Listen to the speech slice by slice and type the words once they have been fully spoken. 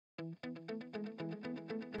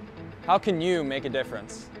How can you make a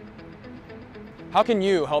difference? How can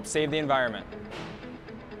you help save the environment?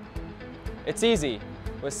 It's easy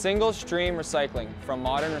with single stream recycling from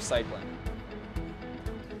Modern Recycling.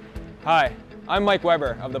 Hi, I'm Mike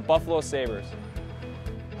Weber of the Buffalo Sabres.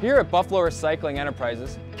 Here at Buffalo Recycling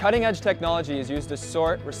Enterprises, cutting-edge technology is used to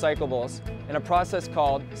sort recyclables in a process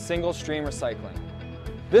called single stream recycling.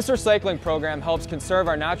 This recycling program helps conserve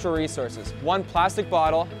our natural resources, one plastic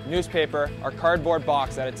bottle, newspaper, or cardboard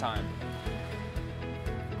box at a time.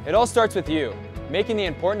 It all starts with you, making the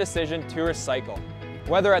important decision to recycle,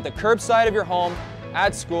 whether at the curbside of your home,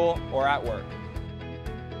 at school, or at work.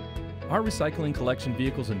 Our recycling collection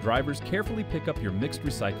vehicles and drivers carefully pick up your mixed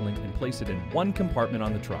recycling and place it in one compartment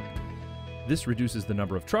on the truck. This reduces the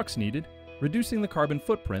number of trucks needed, reducing the carbon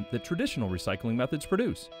footprint that traditional recycling methods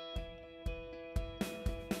produce.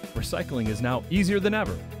 Recycling is now easier than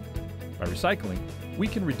ever. By recycling, we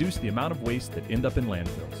can reduce the amount of waste that end up in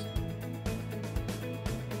landfills.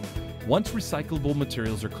 Once recyclable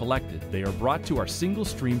materials are collected, they are brought to our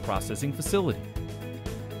single-stream processing facility.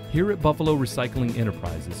 Here at Buffalo Recycling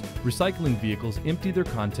Enterprises, recycling vehicles empty their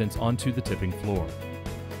contents onto the tipping floor.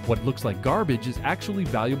 What looks like garbage is actually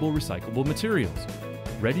valuable recyclable materials,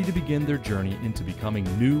 ready to begin their journey into becoming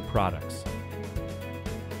new products.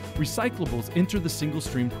 Recyclables enter the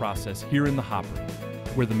single-stream process here in the hopper,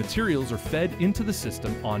 where the materials are fed into the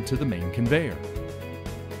system onto the main conveyor.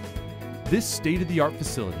 This state-of-the-art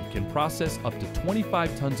facility can process up to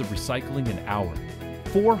 25 tons of recycling an hour,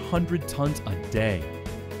 400 tons a day.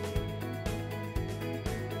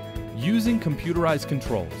 Using computerized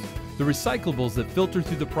controls, the recyclables that filter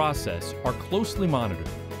through the process are closely monitored,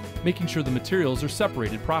 making sure the materials are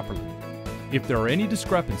separated properly. If there are any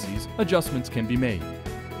discrepancies, adjustments can be made.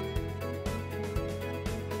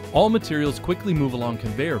 All materials quickly move along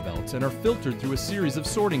conveyor belts and are filtered through a series of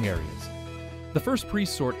sorting areas. The first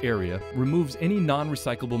pre-sort area removes any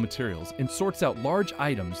non-recyclable materials and sorts out large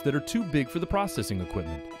items that are too big for the processing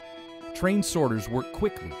equipment. Trained sorters work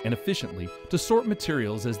quickly and efficiently to sort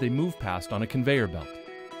materials as they move past on a conveyor belt.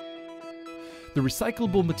 The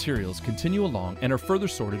recyclable materials continue along and are further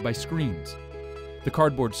sorted by screens. The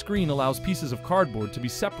cardboard screen allows pieces of cardboard to be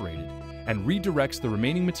separated and redirects the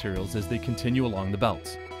remaining materials as they continue along the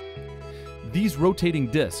belts. These rotating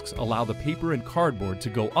discs allow the paper and cardboard to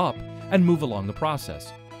go up and move along the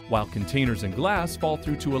process, while containers and glass fall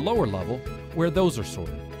through to a lower level where those are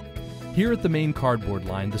sorted. Here at the main cardboard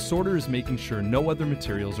line, the sorter is making sure no other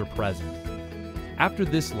materials are present. After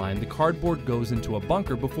this line, the cardboard goes into a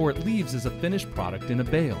bunker before it leaves as a finished product in a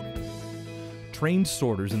bale. Trained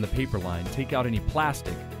sorters in the paper line take out any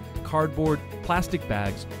plastic, cardboard, plastic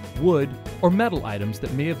bags, wood, or metal items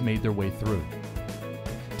that may have made their way through.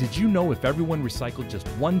 Did you know if everyone recycled just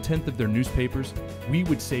 1/10 of their newspapers, we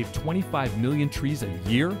would save 25 million trees a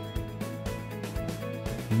year?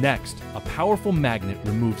 Next, a powerful magnet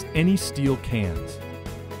removes any steel cans.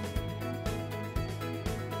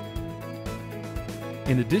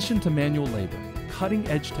 In addition to manual labor,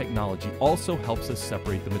 cutting-edge technology also helps us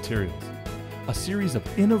separate the materials. A series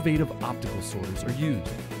of innovative optical sorters are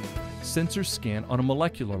used. Sensors scan on a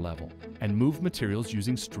molecular level and move materials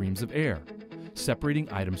using streams of air, separating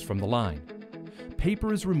items from the line.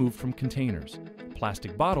 Paper is removed from containers.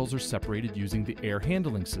 Plastic bottles are separated using the air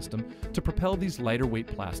handling system to propel these lighter weight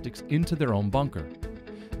plastics into their own bunker.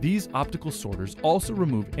 These optical sorters also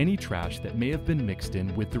remove any trash that may have been mixed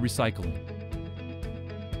in with the recycling.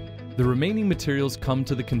 The remaining materials come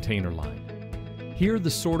to the container line. Here, the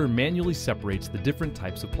sorter manually separates the different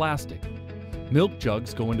types of plastic. Milk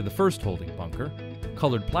jugs go into the first holding bunker.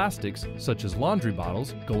 Colored plastics, such as laundry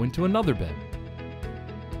bottles, go into another bin.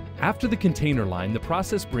 After the container line, the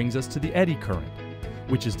process brings us to the eddy current,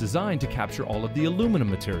 which is designed to capture all of the aluminum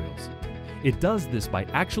materials. It does this by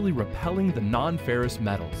actually repelling the non-ferrous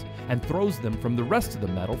metals and throws them from the rest of the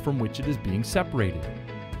metal from which it is being separated.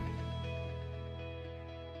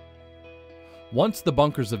 Once the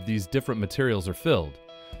bunkers of these different materials are filled,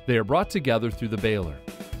 they are brought together through the baler.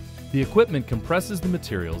 The equipment compresses the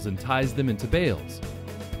materials and ties them into bales.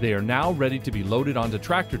 They are now ready to be loaded onto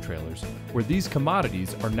tractor trailers, where these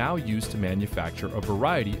commodities are now used to manufacture a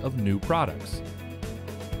variety of new products.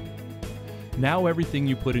 Now everything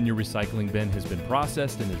you put in your recycling bin has been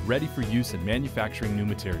processed and is ready for use in manufacturing new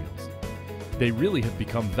materials. They really have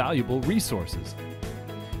become valuable resources.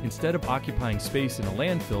 Instead of occupying space in a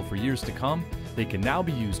landfill for years to come, they can now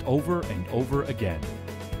be used over and over again.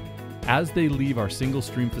 As they leave our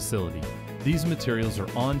single-stream facility, these materials are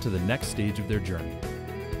on to the next stage of their journey.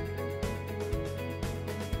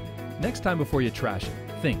 Next time before you trash it,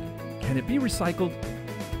 think, can it be recycled?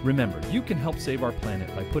 Remember, you can help save our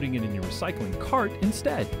planet by putting it in your recycling cart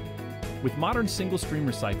instead. With modern single-stream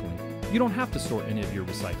recycling, you don't have to sort any of your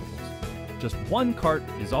recyclables. Just one cart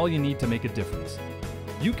is all you need to make a difference.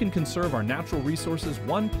 You can conserve our natural resources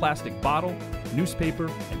one plastic bottle, newspaper,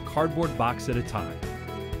 and cardboard box at a time.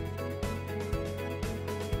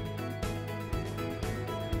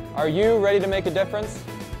 Are you ready to make a difference?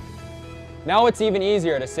 Now it's even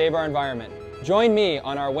easier to save our environment. Join me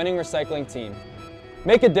on our winning recycling team.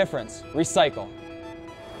 Make a difference. Recycle.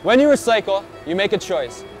 When you recycle, you make a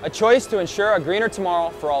choice to ensure a greener tomorrow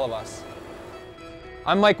for all of us.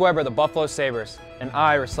 I'm Mike Weber, the Buffalo Sabres, and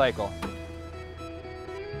I recycle.